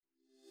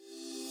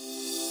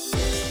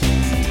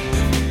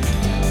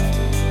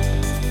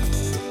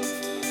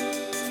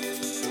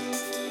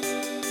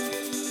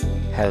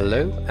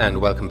Hello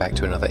and welcome back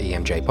to another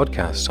EMJ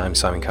podcast. I'm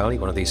Simon Carley,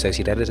 one of the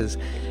associate editors,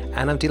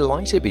 and I'm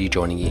delighted to be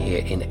joining you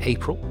here in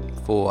April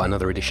for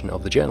another edition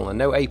of the journal. And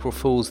no April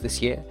Fools this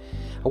year.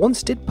 I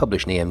once did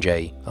publish an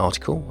EMJ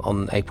article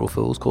on April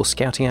Fools called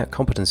Scouting Out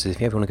Competencies,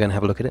 if you ever want to go and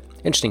have a look at it.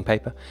 Interesting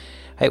paper.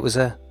 It was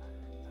a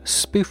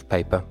spoof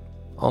paper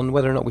on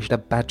whether or not we should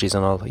have badges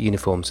on our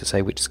uniforms to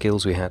say which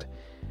skills we had.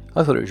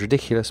 I thought it was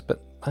ridiculous,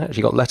 but I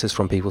actually got letters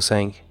from people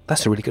saying,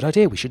 that's a really good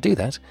idea, we should do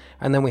that.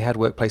 And then we had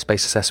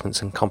workplace-based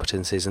assessments and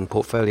competencies and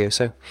portfolios,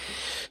 so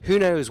who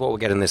knows what we'll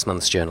get in this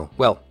month's journal.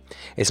 Well,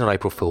 it's not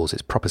April Fool's,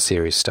 it's proper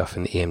serious stuff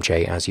in the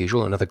EMJ as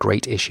usual, another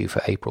great issue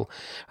for April.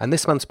 And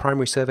this month's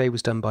primary survey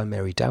was done by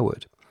Mary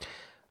Dawood.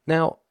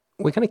 Now,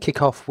 we're going to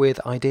kick off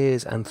with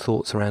ideas and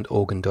thoughts around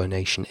organ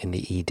donation in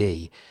the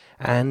ED.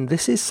 And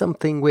this is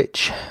something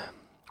which,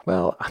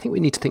 well, I think we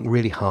need to think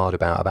really hard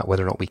about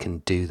whether or not we can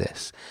do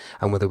this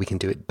and whether we can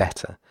do it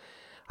better.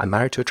 I'm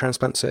married to a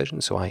transplant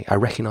surgeon, so I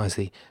recognise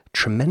the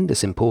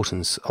tremendous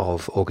importance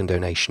of organ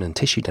donation and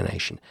tissue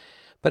donation.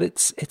 But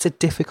it's a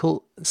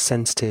difficult,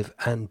 sensitive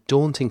and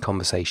daunting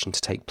conversation to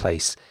take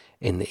place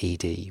in the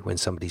ED when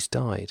somebody's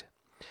died.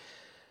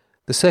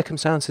 The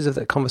circumstances of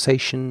that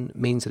conversation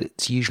means that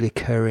it's usually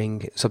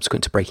occurring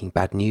subsequent to breaking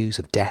bad news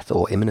of death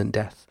or imminent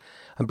death.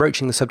 And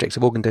broaching the subject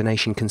of organ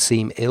donation can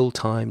seem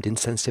ill-timed,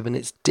 insensitive, and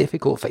it's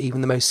difficult for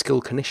even the most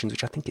skilled clinicians,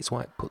 which I think is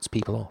why it puts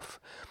people off.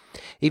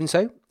 Even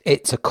so,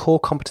 it's a core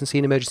competency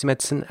in emergency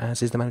medicine,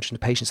 as is the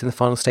management of patients in the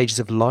final stages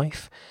of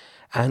life,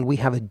 and we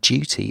have a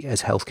duty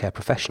as healthcare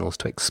professionals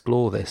to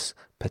explore this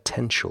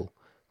potential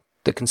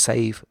that can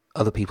save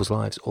other people's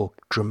lives or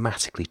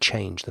dramatically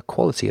change the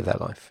quality of their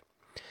life.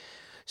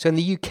 So in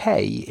the UK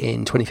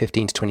in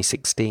 2015 to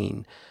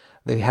 2016,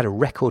 they had a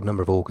record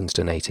number of organs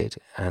donated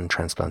and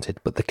transplanted,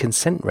 but the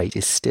consent rate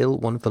is still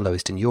one of the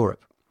lowest in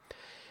Europe.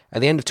 At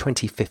the end of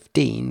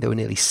 2015, there were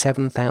nearly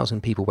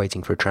 7,000 people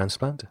waiting for a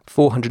transplant.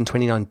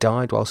 429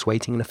 died whilst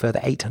waiting, and a further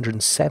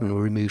 807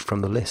 were removed from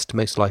the list,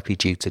 most likely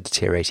due to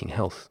deteriorating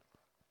health.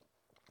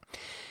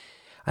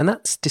 And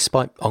that's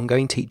despite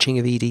ongoing teaching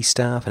of ED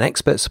staff and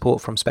expert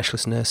support from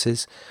specialist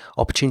nurses.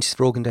 Opportunities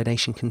for organ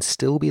donation can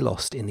still be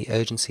lost in the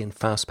urgency and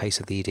fast pace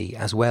of the ED,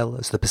 as well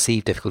as the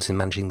perceived difficulties in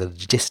managing the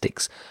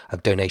logistics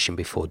of donation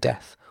before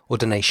death or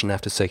donation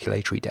after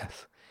circulatory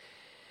death.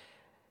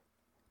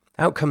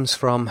 Outcomes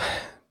from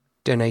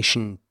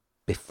donation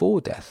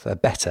before death are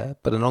better,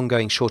 but an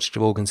ongoing shortage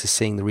of organs is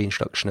seeing the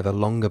reintroduction of a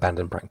long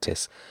abandoned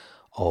practice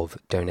of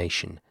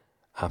donation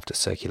after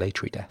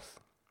circulatory death.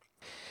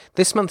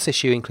 This month's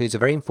issue includes a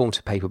very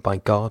informative paper by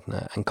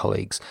Gardner and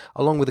colleagues,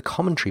 along with a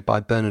commentary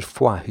by Bernard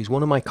Foy, who's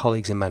one of my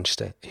colleagues in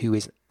Manchester, who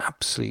is an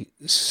absolute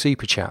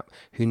super chap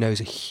who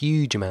knows a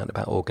huge amount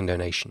about organ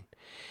donation.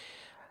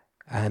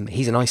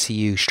 He's an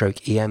ICU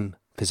stroke EM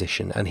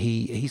physician, and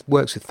he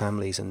works with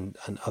families and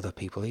other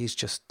people. He's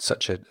just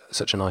such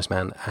a nice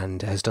man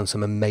and has done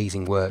some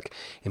amazing work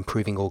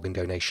improving organ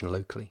donation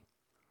locally.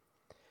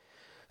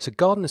 So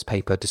Gardner's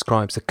paper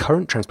describes the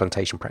current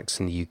transplantation practice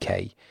in the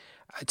UK,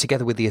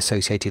 together with the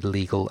associated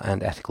legal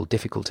and ethical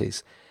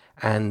difficulties,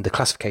 and the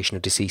classification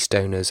of deceased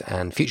donors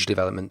and future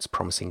developments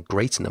promising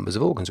greater numbers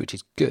of organs, which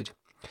is good.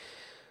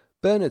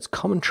 Bernard's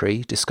commentary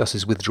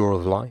discusses withdrawal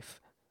of life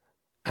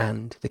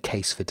and the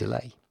case for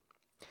delay.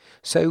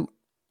 So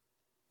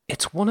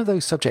it's one of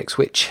those subjects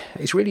which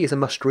it really is a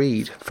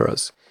must-read for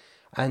us.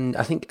 And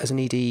I think as an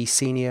ED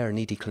senior, an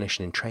ED clinician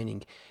in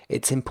training,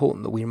 it's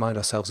important that we remind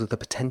ourselves of the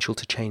potential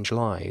to change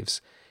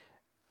lives.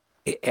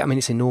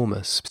 It's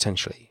enormous,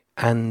 potentially.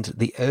 And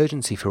the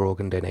urgency for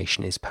organ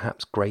donation is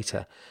perhaps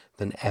greater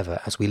than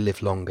ever as we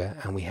live longer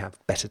and we have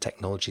better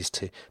technologies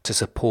to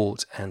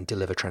support and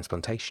deliver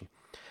transplantation.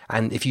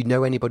 And if you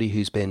know anybody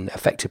who's been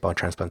affected by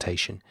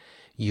transplantation,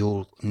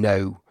 you'll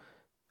know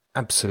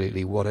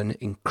absolutely what an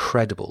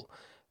incredible,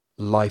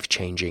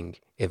 life-changing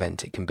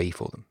event it can be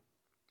for them.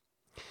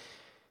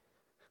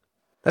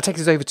 That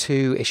takes us over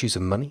to issues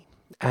of money.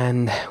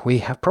 And we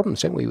have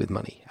problems, don't we, with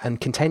money?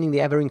 And containing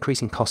the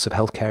ever-increasing costs of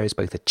healthcare is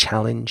both a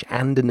challenge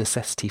and a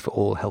necessity for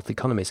all health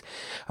economies.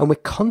 And we're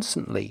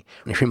constantly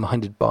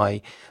reminded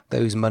by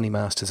those money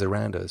masters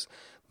around us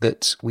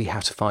that we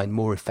have to find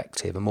more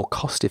effective and more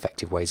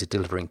cost-effective ways of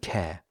delivering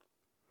care.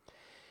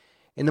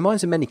 In the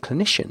minds of many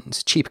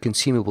clinicians, cheaper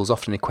consumables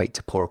often equate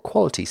to poorer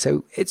quality,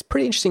 so it's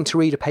pretty interesting to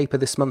read a paper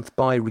this month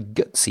by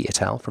Riguzzi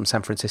et al. From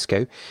San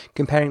Francisco,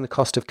 comparing the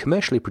cost of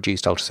commercially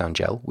produced ultrasound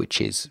gel, which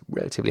is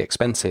relatively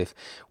expensive,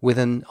 with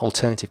an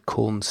alternative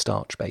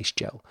cornstarch-based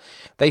gel.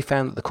 They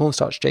found that the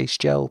cornstarch-based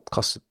gel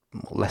costs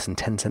less than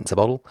 10 cents a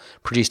bottle,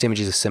 produced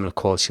images of similar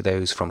quality to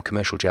those from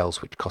commercial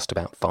gels, which cost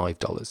about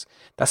 $5.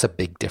 That's a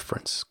big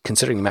difference.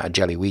 Considering the amount of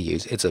jelly we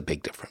use, it's a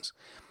big difference.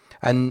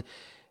 And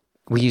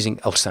we're using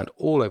ultrasound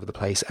all over the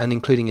place, and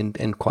including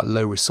in quite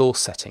low resource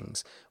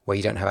settings where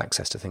you don't have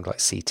access to things like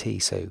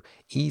CT so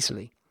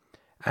easily.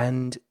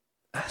 And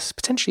that's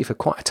potentially for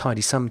quite a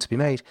tidy sum to be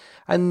made.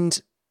 And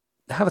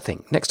have a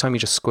think. Next time you're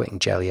just squirting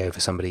jelly over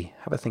somebody,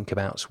 have a think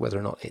about whether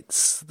or not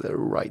it's the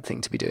right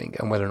thing to be doing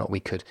and whether or not we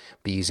could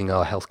be using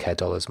our healthcare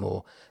dollars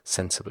more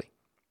sensibly.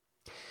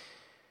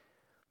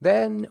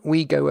 Then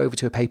we go over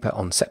to a paper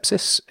on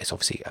sepsis. It's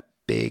obviously a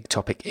big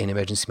topic in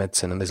emergency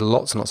medicine, and there's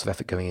lots and lots of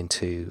effort going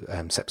into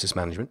sepsis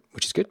management,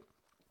 which is good.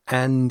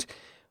 And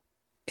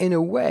in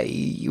a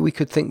way, we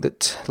could think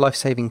that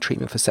life-saving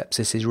treatment for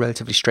sepsis is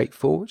relatively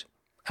straightforward,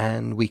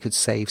 and we could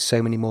save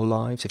so many more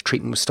lives if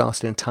treatment was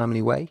started in a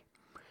timely way.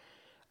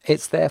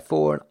 It's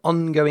therefore an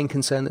ongoing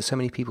concern that so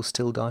many people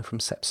still die from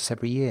sepsis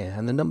every year,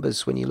 and the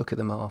numbers, when you look at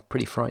them, are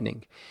pretty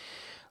frightening.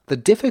 The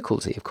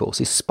difficulty, of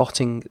course, is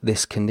spotting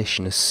this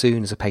condition as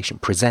soon as a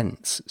patient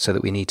presents, so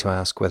that we need to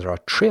ask whether our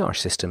triage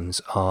systems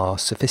are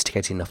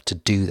sophisticated enough to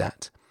do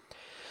that.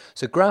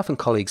 So Graf and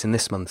colleagues in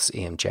this month's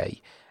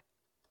EMJ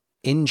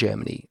in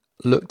Germany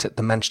looked at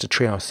the Manchester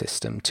triage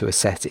system to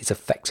assess its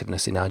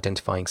effectiveness in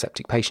identifying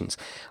septic patients,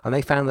 and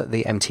they found that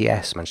the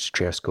MTS, Manchester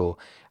Triage Score,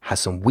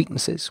 has some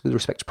weaknesses with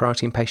respect to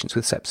priority in patients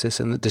with sepsis,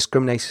 and the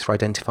discriminators for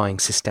identifying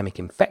systemic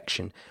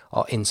infection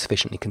are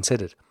insufficiently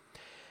considered.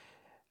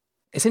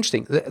 It's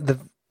interesting, the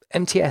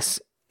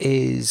MTS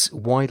is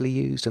widely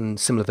used and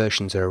similar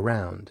versions are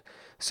around.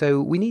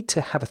 So we need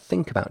to have a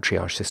think about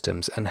triage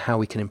systems and how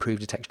we can improve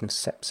detection of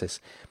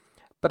sepsis.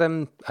 But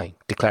I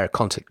declare a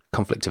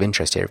conflict of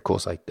interest here, of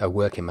course. I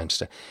work in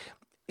Manchester.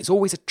 It's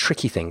always a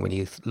tricky thing when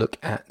you look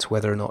at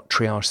whether or not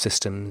triage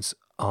systems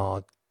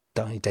are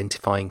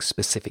identifying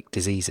specific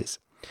diseases,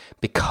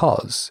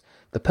 because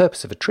the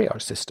purpose of a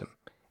triage system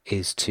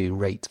is to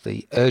rate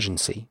the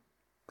urgency,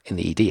 in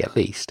the ED at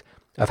least,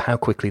 of how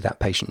quickly that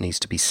patient needs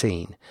to be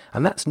seen.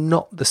 And that's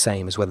not the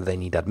same as whether they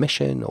need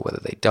admission or whether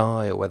they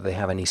die or whether they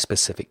have any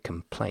specific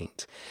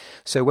complaint.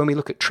 So when we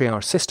look at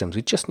triage systems,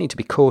 we just need to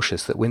be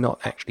cautious that we're not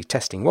actually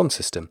testing one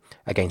system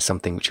against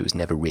something which it was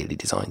never really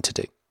designed to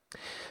do.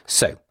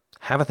 So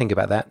have a think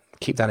about that.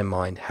 Keep that in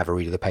mind. Have a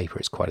read of the paper.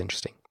 It's quite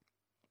interesting.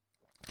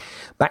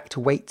 Back to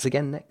weights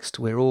again next.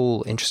 We're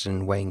all interested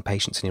in weighing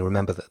patients, and you'll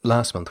remember that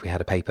last month we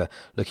had a paper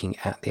looking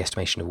at the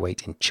estimation of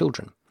weight in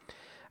children.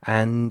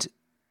 And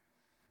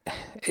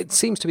it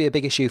seems to be a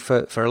big issue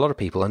for a lot of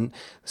people, and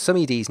some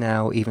EDs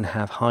now even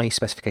have high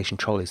specification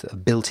trolleys that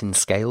have built-in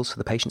scales for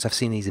the patients. I've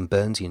seen these in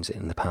Burns units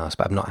in the past,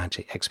 but I've not had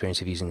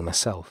experience of using them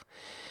myself.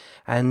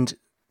 And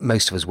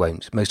most of us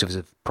won't. Most of us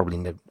have probably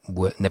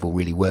never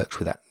really worked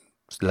with that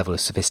level of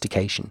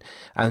sophistication,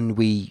 and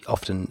we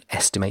often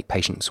estimate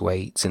patients'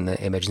 weights in the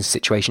emergency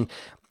situation.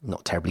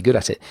 Not terribly good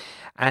at it.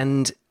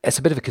 And it's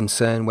a bit of a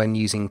concern when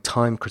using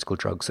time-critical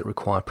drugs that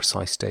require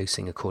precise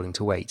dosing according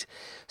to weight.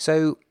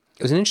 So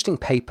it was an interesting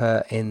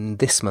paper in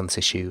this month's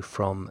issue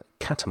from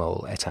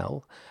Catamol et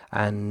al.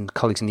 And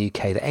colleagues in the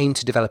UK that aim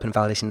to develop and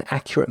validate an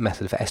accurate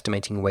method for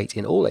estimating weight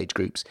in all age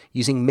groups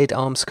using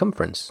mid-arm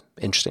circumference.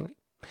 Interestingly,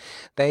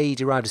 they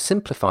derived a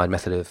simplified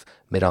method of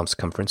mid-arm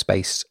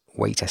circumference-based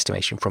weight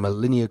estimation from a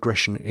linear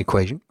regression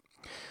equation.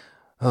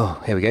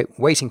 Oh, here we go.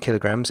 Weight in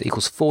kilograms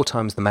equals 4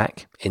 times the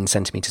MAC in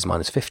centimetres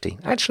minus 50.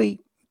 Actually,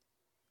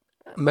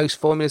 most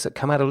formulas that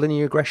come out of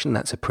linear regression,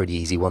 that's a pretty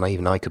easy one.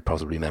 Even I could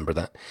probably remember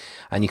that.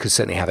 And you could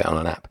certainly have it on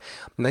an app.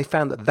 And they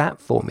found that that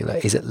formula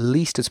is at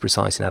least as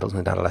precise in adults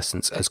and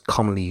adolescents as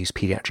commonly used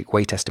pediatric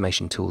weight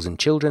estimation tools in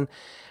children.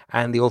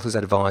 And the authors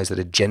advised that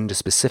a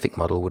gender-specific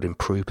model would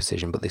improve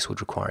precision, but this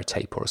would require a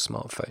tape or a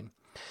smartphone.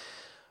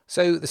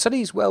 So the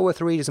study is well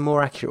worth a read as a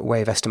more accurate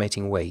way of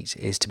estimating weight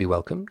is to be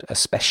welcomed,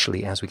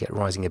 especially as we get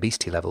rising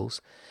obesity levels.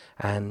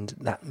 And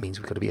that means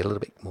we've got to be a little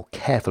bit more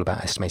careful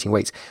about estimating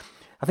weights.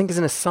 I think as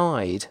an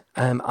aside,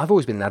 I've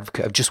always been an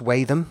advocate of just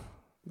weigh them.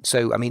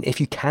 So, I mean, if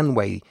you can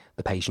weigh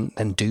the patient,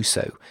 then do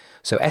so.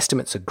 So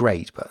estimates are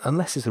great, but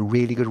unless there's a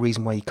really good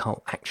reason why you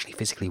can't actually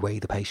physically weigh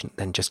the patient,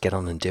 then just get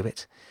on and do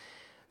it.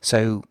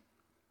 So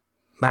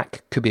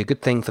MAC could be a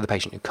good thing for the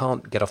patient who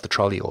can't get off the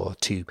trolley or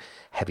too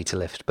heavy to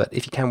lift, but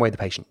if you can weigh the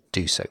patient,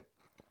 do so.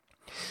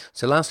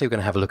 So lastly, we're going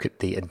to have a look at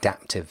the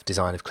adaptive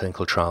design of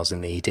clinical trials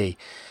in the ED.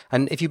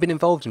 And if you've been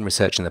involved in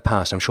research in the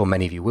past, I'm sure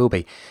many of you will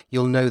be,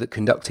 you'll know that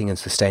conducting and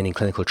sustaining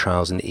clinical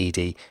trials in the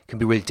ED can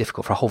be really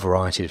difficult for a whole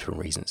variety of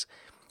different reasons.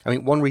 I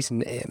mean, one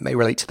reason it may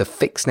relate to the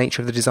fixed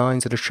nature of the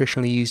designs that are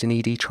traditionally used in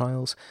ED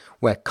trials,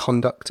 where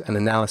conduct and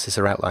analysis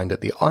are outlined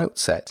at the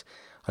outset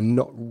and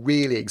not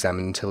really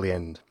examined until the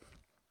end.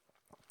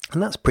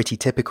 And that's pretty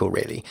typical,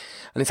 really.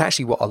 And it's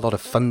actually what a lot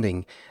of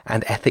funding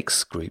and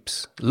ethics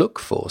groups look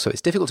for. So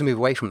it's difficult to move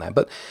away from that.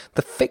 But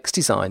the fixed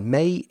design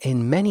may,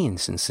 in many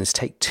instances,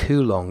 take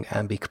too long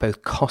and be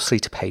both costly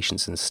to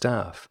patients and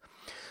staff.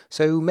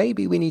 So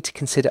maybe we need to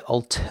consider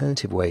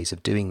alternative ways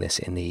of doing this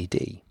in the ED.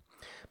 It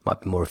might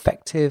be more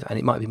effective, and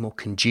it might be more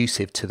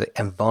conducive to the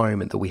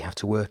environment that we have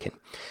to work in.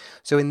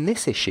 So in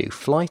this issue,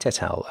 Flight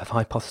et al. Have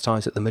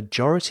hypothesized that the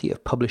majority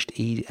of published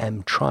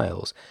EM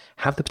trials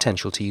have the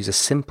potential to use a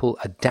simple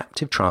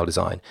adaptive trial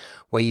design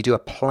where you do a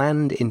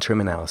planned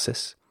interim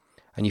analysis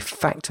and you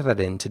factor that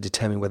in to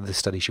determine whether the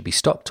study should be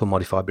stopped or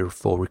modified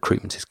before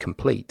recruitment is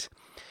complete.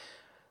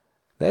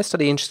 Their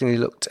study interestingly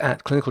looked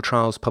at clinical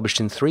trials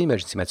published in 3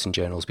 emergency medicine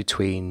journals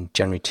between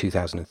January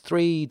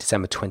 2003,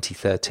 December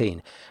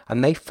 2013,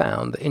 and they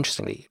found that,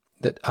 interestingly,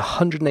 that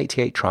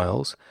 188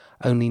 trials,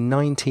 only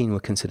 19 were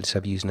considered to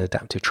have used an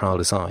adaptive trial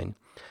design,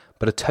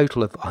 but a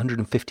total of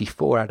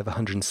 154 out of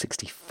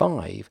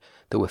 165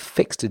 that were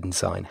fixed in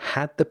design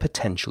had the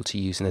potential to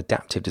use an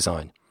adaptive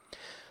design.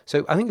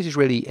 So I think this is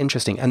really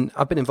interesting, and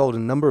I've been involved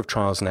in a number of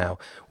trials now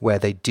where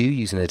they do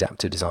use an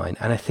adaptive design,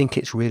 and I think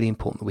it's really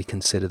important that we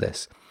consider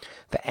this.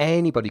 For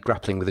anybody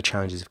grappling with the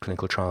challenges of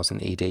clinical trials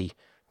in ED,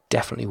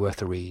 definitely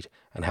worth a read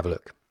and have a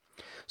look.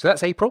 So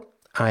that's April.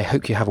 I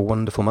hope you have a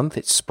wonderful month.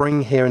 It's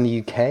spring here in the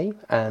UK,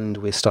 and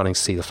we're starting to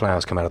see the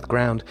flowers come out of the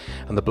ground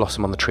and the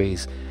blossom on the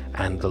trees,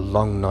 and the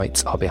long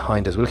nights are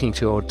behind us. We're looking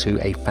forward to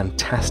a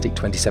fantastic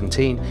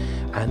 2017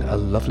 and a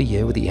lovely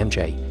year with the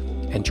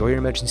EMJ. Enjoy your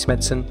emergency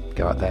medicine,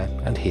 go out there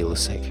and heal the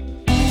sick.